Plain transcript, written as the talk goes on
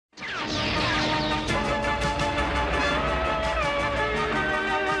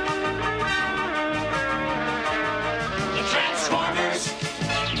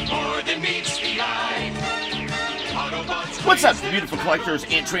What's up, beautiful collectors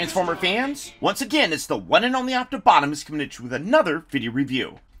and Transformer fans? Once again, it's the one and only Optibotimus coming at you with another video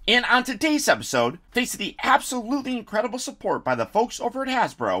review. And on today's episode, thanks to the absolutely incredible support by the folks over at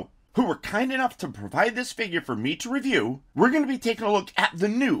Hasbro, who were kind enough to provide this figure for me to review, we're going to be taking a look at the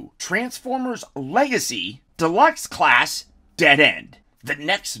new Transformers Legacy Deluxe Class Deadend. The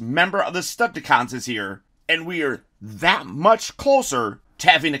next member of the Stunticons is here, and we are that much closer to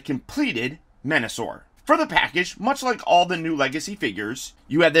having a completed Menasor. For the package, much like all the new Legacy figures,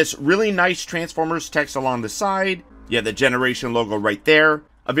 you have this really nice Transformers text along the side, you have the Generation logo right there,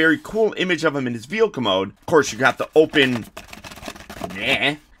 a very cool image of him in his vehicle mode. Of course, you got the open,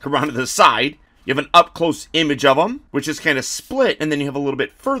 come around to the side. You have an up-close image of him, which is kind of split, and then you have a little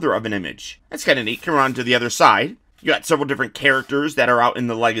bit further of an image. That's kind of neat. Come around to the other side. You got several different characters that are out in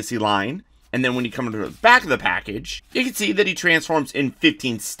the Legacy line. And then when you come to the back of the package, you can see that he transforms in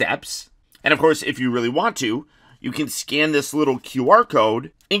 15 steps. And of course, if you really want to, you can scan this little QR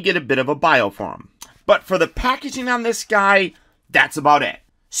code and get a bit of a bio for him. But for the packaging on this guy, that's about it.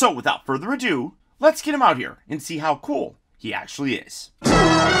 So without further ado, let's get him out here and see how cool he actually is.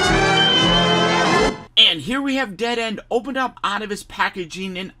 And here we have Deadend opened up out of his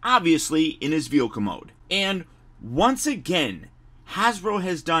packaging and obviously in his vehicle mode. And once again, Hasbro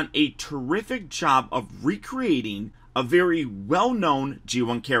has done a terrific job of recreating a very well-known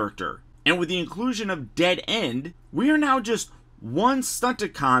G1 character. And with the inclusion of Deadend, we are now just one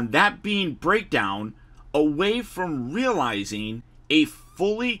Stunticon, that being Breakdown, away from realizing a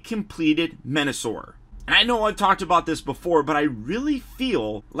fully completed Menasor. And I know I've talked about this before, but I really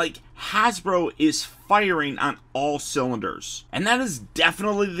feel like Hasbro is firing on all cylinders. And that is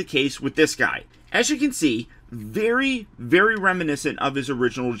definitely the case with this guy. As you can see, very, very reminiscent of his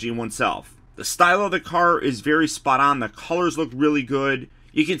original G1 self. The style of the car is very spot on. The colors look really good.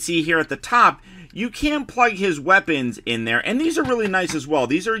 You can see here at the top, you can plug his weapons in there, and these are really nice as well.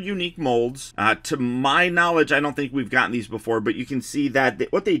 These are unique molds. To my knowledge, I don't think we've gotten these before, but you can see that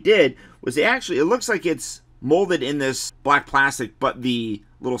what they did was they actually, it looks like it's molded in this black plastic, but the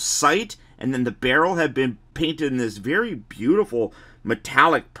little sight and then the barrel have been painted in this very beautiful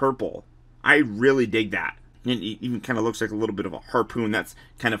metallic purple. I really dig that. And it even kind of looks like a little bit of a harpoon. That's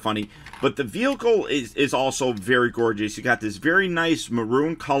kind of funny. But the vehicle is also very gorgeous. You got this very nice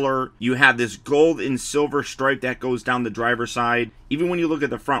maroon color. You have this gold and silver stripe that goes down the driver's side. Even when you look at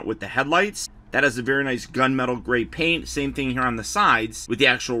the front with the headlights, that has a very nice gunmetal gray paint. Same thing here on the sides with the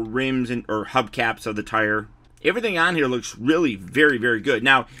actual rims or hubcaps of the tire. Everything on here looks really very, very good.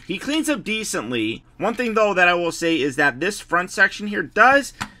 Now, he cleans up decently. One thing, though, that I will say is that this front section here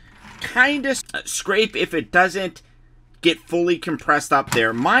does kind of scrape if it doesn't get fully compressed up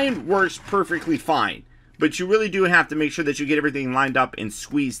there. Mine works perfectly fine, but you really do have to make sure that you get everything lined up and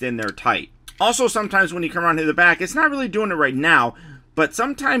squeezed in there tight. Also, sometimes when you come around to the back, it's not really doing it right now, but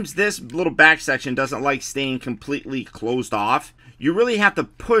sometimes this little back section doesn't like staying completely closed off. You really have to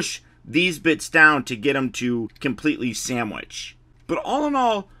push these bits down to get them to completely sandwich. But all in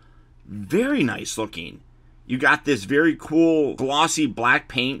all, very nice looking. You got this very cool glossy black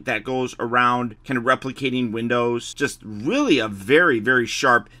paint that goes around, kind of replicating windows. Just really a very, very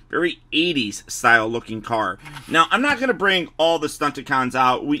sharp, very 80s style looking car. Now, I'm not going to bring all the Stunticons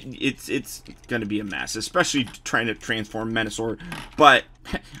out. It's going to be a mess, especially trying to transform Menasor. But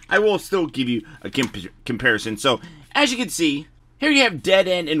I will still give you a comparison. So, as you can see, here you have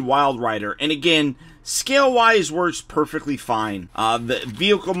Deadend and Wild Rider. And again, scale-wise works perfectly fine. The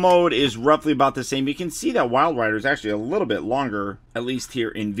vehicle mode is roughly about the same. You can see that Wild Rider is actually a little bit longer, at least here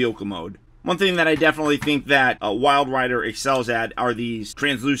in vehicle mode. One thing that I definitely think that Wild Rider excels at are these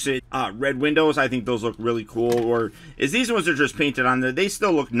translucent red windows. I think those look really cool. Or as these ones are just painted on there, they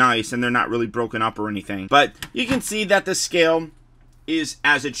still look nice and they're not really broken up or anything. But you can see that the scale is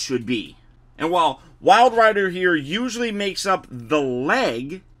as it should be. And while Wild Rider here usually makes up the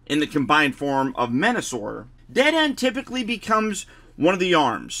leg in the combined form of Menasor, Deadend typically becomes one of the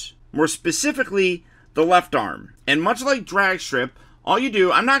arms, more specifically the left arm. And much like Dragstrip, all you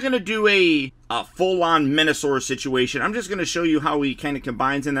do, I'm not going to do a full-on Menasor situation. I'm just going to show you how he kind of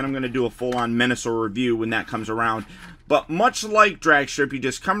combines, and then I'm going to do a full-on Menasor review when that comes around. But much like Dragstrip, you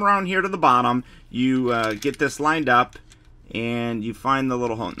just come around here to the bottom, you get this lined up, and you find the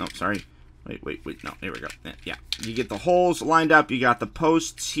little hole. No, sorry. Wait, no, there we go. Yeah, you get the holes lined up, you got the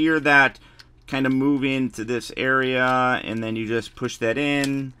posts here that kind of move into this area, and then you just push that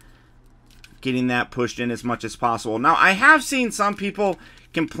in, getting that pushed in as much as possible. Now, I have seen some people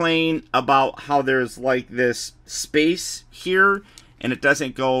complain about how there's like this space here, and it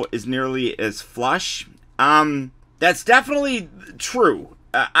doesn't go as nearly as flush. That's definitely true.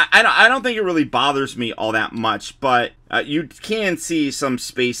 I don't think it really bothers me all that much, but You can see some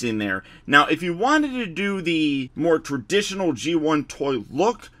spacing there. Now, if you wanted to do the more traditional G1 toy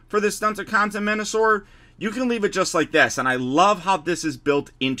look for this Stunticons and Menasor, you can leave it just like this, and I love how this is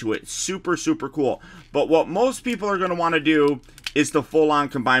built into it. Super, super cool. But what most people are going to want to do is the full-on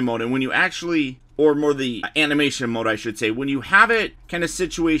combine mode, and when you actually, or more the animation mode, I should say, when you have it kind of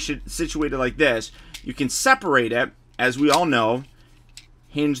situated like this, you can separate it, as we all know,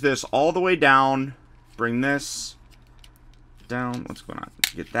 hinge this all the way down, bring this down, what's going on?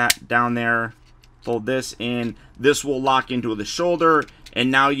 Get that down there, fold this in, this will lock into the shoulder, and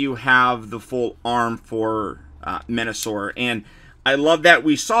now you have the full arm for Menasor. And I love that.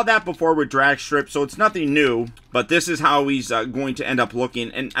 We saw that before with drag strip, so it's nothing new, but this is how he's going to end up looking.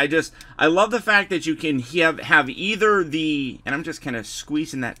 And I love the fact that you can have either the, and I'm just kind of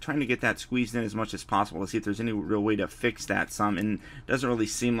squeezing that, trying to get that squeezed in as much as possible to see if there's any real way to fix that some, and it doesn't really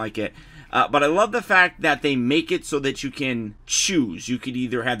seem like it. But I love the fact that they make it so that you can choose. You could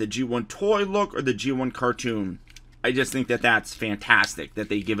either have the G1 toy look or the G1 cartoon. I just think that that's fantastic that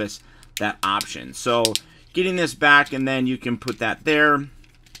they give us that option. So getting this back, and then you can put that there,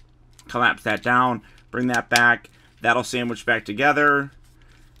 collapse that down, bring that back. That'll sandwich back together,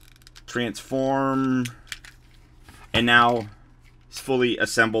 transform, and now it's fully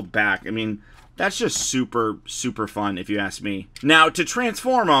assembled back. I mean, that's just super, super fun, if you ask me. Now, to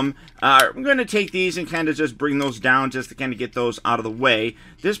transform them, I'm going to take these and kind of just bring those down just to kind of get those out of the way.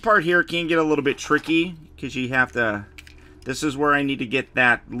 This part here can get a little bit tricky because you have to... This is where I need to get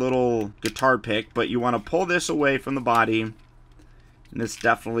that little guitar pick, but you want to pull this away from the body. And this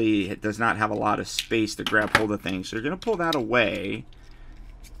definitely does not have a lot of space to grab hold of things. So you're going to pull that away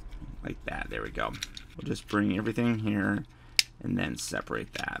like that. There we go. We'll just bring everything here and then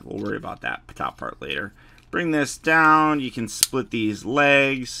separate that. We'll worry about that top part later. Bring this down. You can split these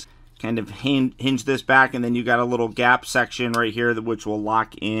legs, kind of hinge this back, and then you got a little gap section right here which will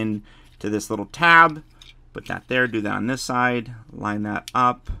lock in to this little tab. Put that there, do that on this side, line that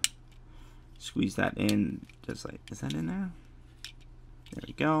up, squeeze that in, just like, is that in there? There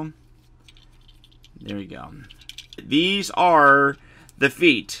we go. There we go. These are the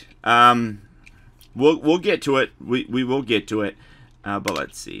feet. We'll get to it. We will get to it. But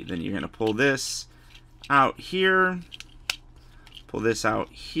let's see. Then you're gonna pull this out here. Pull this out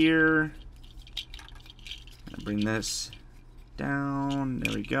here. Bring this down.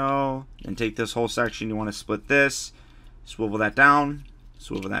 There we go. And take this whole section. You want to split this. Swivel that down.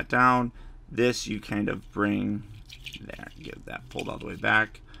 Swivel that down. This you kind of bring there. Get that pulled all the way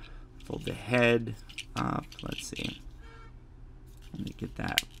back. Fold the head up. Let's see. Let me get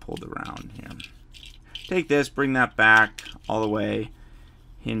that pulled around here. Take this, bring that back all the way.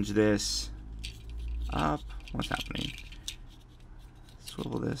 Hinge this up. What's happening?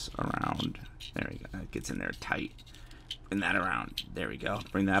 Swivel this around. There we go. It gets in there tight. Bring that around. There we go.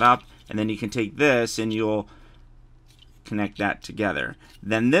 Bring that up. And then you can take this and you'll connect that together.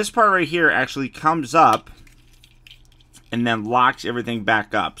 Then this part right here actually comes up and then locks everything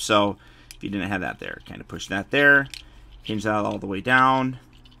back up. So if you didn't have that there, kind of push that there. Hinge that all the way down.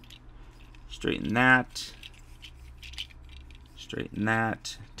 Straighten that. Straighten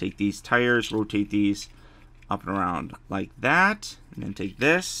that. Take these tires, rotate these up and around like that. And then take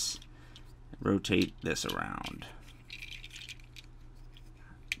this, rotate this around.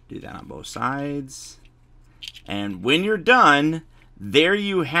 Do that on both sides. And when you're done, there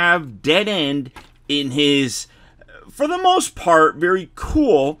you have Deadend in his, for the most part, very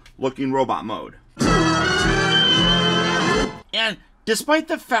cool looking robot mode. And despite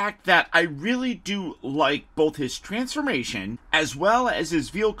the fact that I really do like both his transformation as well as his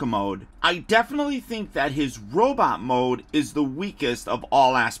vehicle mode, I definitely think that his robot mode is the weakest of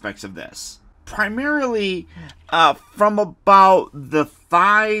all aspects of this. Primarily from about the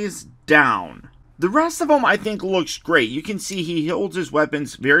thighs down. The rest of him I think looks great. You can see he holds his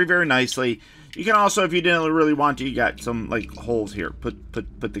weapons very, very nicely. You can also, if you didn't really want to, you got some like holes here. Put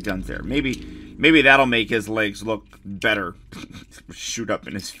the guns there. Maybe that'll make his legs look better. Shoot up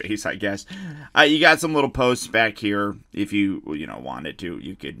in his face, I guess. You got some little posts back here. If you wanted to,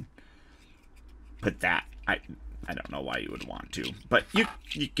 you could put that. I don't know why you would want to, but you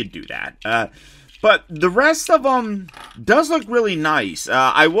could do that. But the rest of them does look really nice.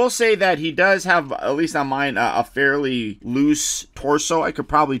 I will say that he does have, at least on mine, a fairly loose torso. I could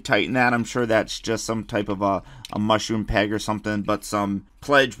probably tighten that. I'm sure that's just some type of a mushroom peg or something. But some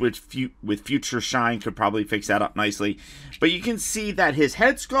pledge with future shine could probably fix that up nicely. But you can see that his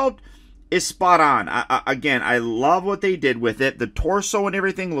head sculpt is spot on. Again, I love what they did with it. The torso and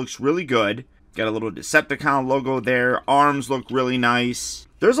everything looks really good. Got a little Decepticon logo there. Arms look really nice.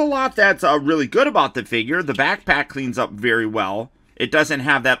 there's a lot that's really good about the figure. The backpack cleans up very well. It doesn't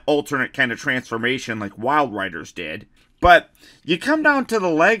have that alternate kind of transformation like Wild Riders did. But you come down to the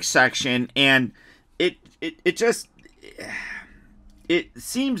leg section, and it just, it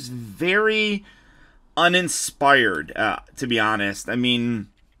seems very uninspired, to be honest. I mean,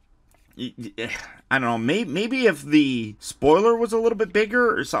 I don't know, maybe if the spoiler was a little bit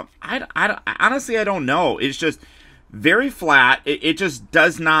bigger or something. Honestly, I don't know. It's just very flat. It just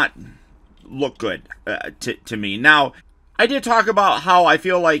does not look good to me. Now, I did talk about how I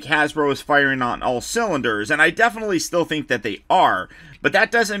feel like Hasbro is firing on all cylinders, and I definitely still think that they are, but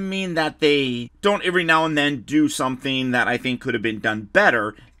that doesn't mean that they don't every now and then do something that I think could have been done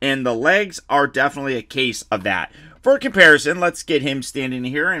better, and the legs are definitely a case of that. For comparison, let's get him standing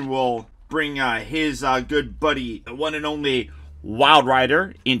here, and we'll bring his good buddy, the one and only Wild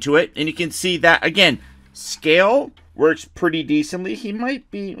Rider, into it, and you can see that, again, scale works pretty decently. He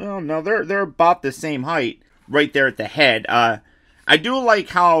might be, well, no, they're about the same height. Right there at the head. I do like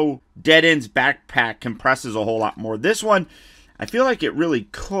how Deadend's backpack compresses a whole lot more. This one, I feel like it really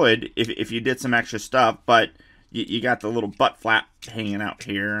could if you did some extra stuff, but you got the little butt flap hanging out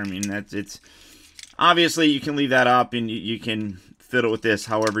here. I mean, it's obviously you can leave that up, and you can fiddle with this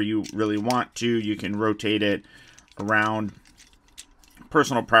however you really want to. You can rotate it around.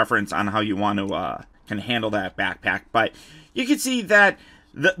 Personal preference on how you want to can handle that backpack, but you can see that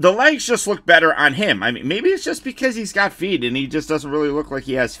the legs just look better on him. I mean, maybe it's just because he's got feet and he just doesn't really look like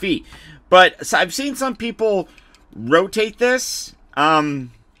he has feet. But so I've seen some people rotate this. I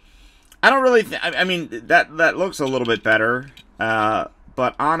don't really I mean, that looks a little bit better.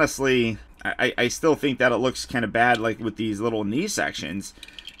 But honestly, I still think that it looks kind of bad, like with these little knee sections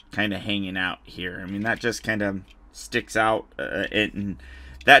kind of hanging out here. I mean, that just kind of sticks out. And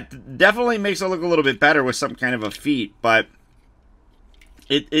that definitely makes it look a little bit better with some kind of a feet, but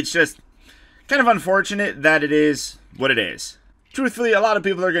it's just kind of unfortunate that it is what it is. Truthfully, a lot of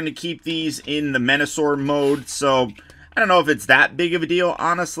people are going to keep these in the Menasor mode, so I don't know if it's that big of a deal,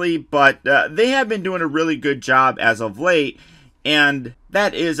 honestly, but they have been doing a really good job as of late, and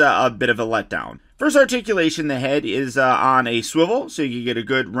that is a bit of a letdown. First articulation, the head is on a swivel, so you can get a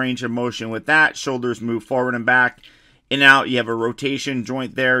good range of motion with that. Shoulders move forward and back. In and out, you have a rotation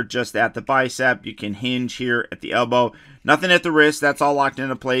joint there just at the bicep. You can hinge here at the elbow. Nothing at the wrist. That's all locked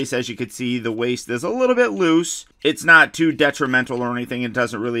into place. As you can see, the waist is a little bit loose. It's not too detrimental or anything. It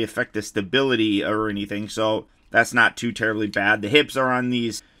doesn't really affect the stability or anything, so that's not too terribly bad. The hips are on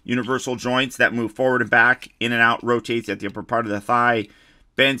these universal joints that move forward and back, in and out, rotates at the upper part of the thigh,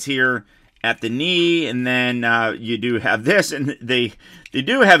 bends here at the knee, and then you do have this, and they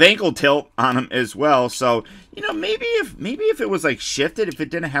do have ankle tilt on them as well. So, you know, maybe if it was like shifted, if it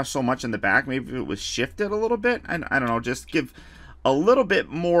didn't have so much in the back, maybe if it was shifted a little bit, I don't know, just give a little bit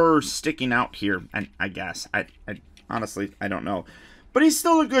more sticking out here, I guess. I honestly, I don't know. But he's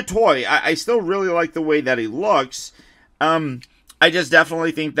still a good toy. I still really like the way that he looks. I just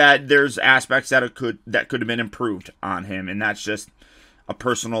definitely think that there's aspects that could have been improved on him, and that's just a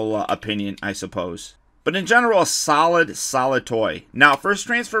personal opinion, I suppose. But in general, a solid toy. Now, first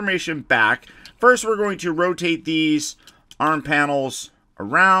transformation back. First, we're going to rotate these arm panels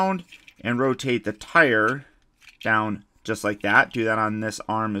around and rotate the tire down just like that. Do that on this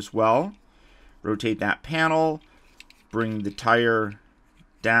arm as well. Rotate that panel. Bring the tire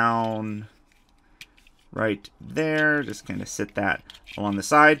down right there. Just kind of sit that along the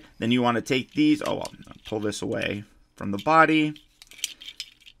side. Then you want to take these. Oh, well, pull this away from the body.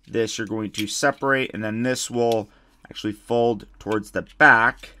 This you're going to separate, and then this will actually fold towards the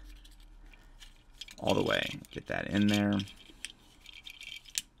back all the way. Get that in there.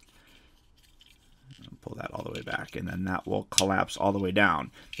 Pull that all the way back, and then that will collapse all the way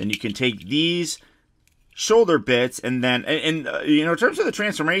down. Then you can take these shoulder bits, and then, you know, in terms of the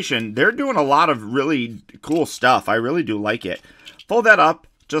transformation, they're doing a lot of really cool stuff. I really do like it. Fold that up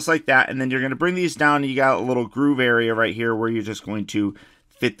just like that, and then you're going to bring these down, and you got a little groove area right here where you're just going to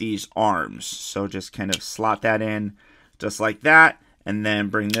fit these arms. So just kind of slot that in just like that, and then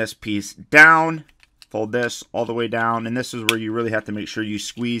bring this piece down, fold this all the way down, and this is where you really have to make sure you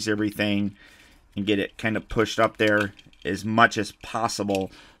squeeze everything and get it kind of pushed up there as much as possible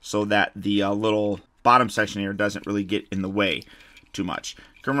so that the little bottom section here doesn't really get in the way too much.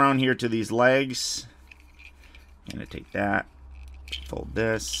 Come around here to these legs. I'm going to take that, fold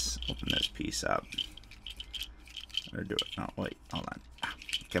this, open this piece up. Or do it. Oh, wait, hold on.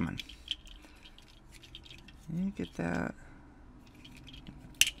 Come on. Get that.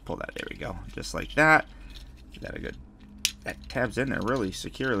 Pull that. There we go. Just like that. Get that a good. That tabs in there really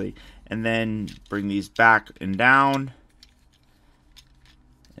securely. And then bring these back and down.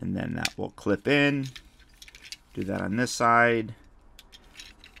 And then that will clip in. Do that on this side.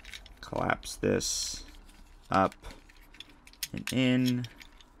 Collapse this up and in.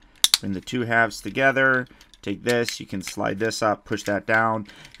 Bring the two halves together. Take this, you can slide this up, push that down.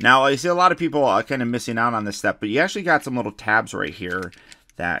 Now, I see a lot of people are kind of missing out on this step, but you actually got some little tabs right here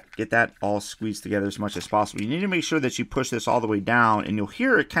that get that all squeezed together as much as possible. You need to make sure that you push this all the way down, and you'll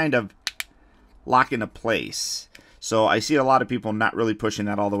hear it kind of lock into place. So I see a lot of people not really pushing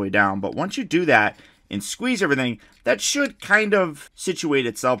that all the way down, but once you do that and squeeze everything, that should kind of situate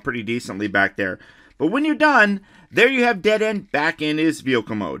itself pretty decently back there. But when you're done, there you have Deadend back in his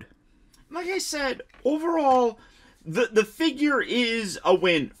vehicle mode. Like I said, overall, the figure is a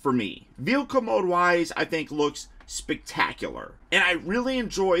win for me. Vehicle mode wise, I think looks spectacular. And I really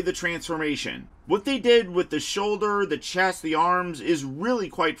enjoy the transformation. What they did with the shoulder, the chest, the arms is really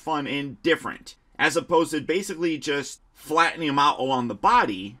quite fun and different. As opposed to basically just flattening them out along the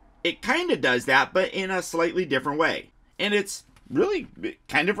body. It kind of does that, but in a slightly different way. And it's really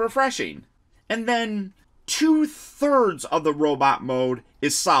kind of refreshing. And then 2/3 of the robot mode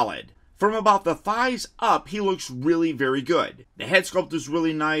is solid. From about the thighs up, he looks really very good. The head sculpt is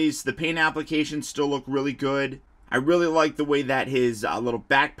really nice. The paint applications still look really good. I really like the way that his little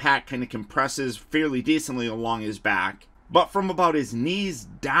backpack kind of compresses fairly decently along his back. But from about his knees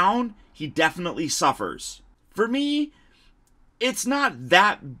down, he definitely suffers. For me, it's not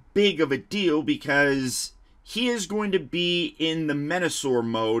that big of a deal because he is going to be in the Menasor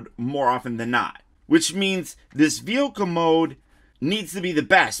mode more often than not. Which means this vehicle mode needs to be the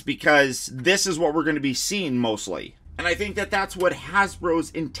best because this is what we're going to be seeing mostly. And I think that that's what Hasbro's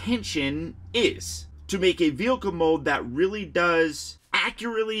intention is. To make a vehicle mode that really does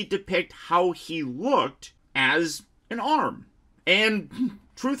accurately depict how he looked as an arm. And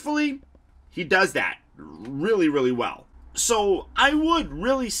truthfully, he does that really, really well. So I would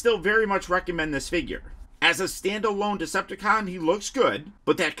really still very much recommend this figure. As a standalone Decepticon, he looks good,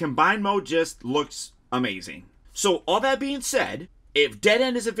 but that combined mode just looks amazing. So all that being said, if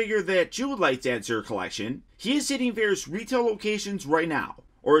Deadend is a figure that you would like to add to your collection, he is hitting various retail locations right now.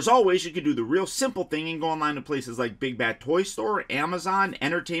 Or as always, you can do the real simple thing and go online to places like Big Bad Toy Store, Amazon,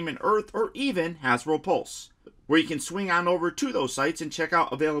 Entertainment Earth, or even Hasbro Pulse, where you can swing on over to those sites and check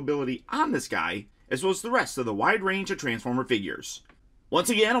out availability on this guy, as well as the rest of the wide range of Transformer figures. Once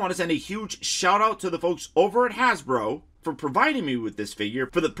again, I want to send a huge shout out to the folks over at Hasbro for providing me with this figure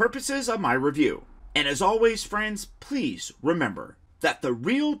for the purposes of my review. And as always, friends, please remember that the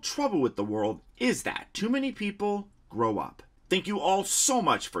real trouble with the world is that too many people grow up. Thank you all so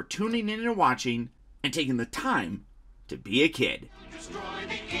much for tuning in and watching and taking the time to be a kid. Destroy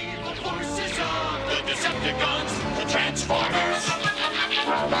the evil forces of the Decepticons, the Transformers.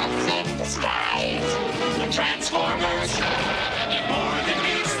 Robots in disguise, the Transformers.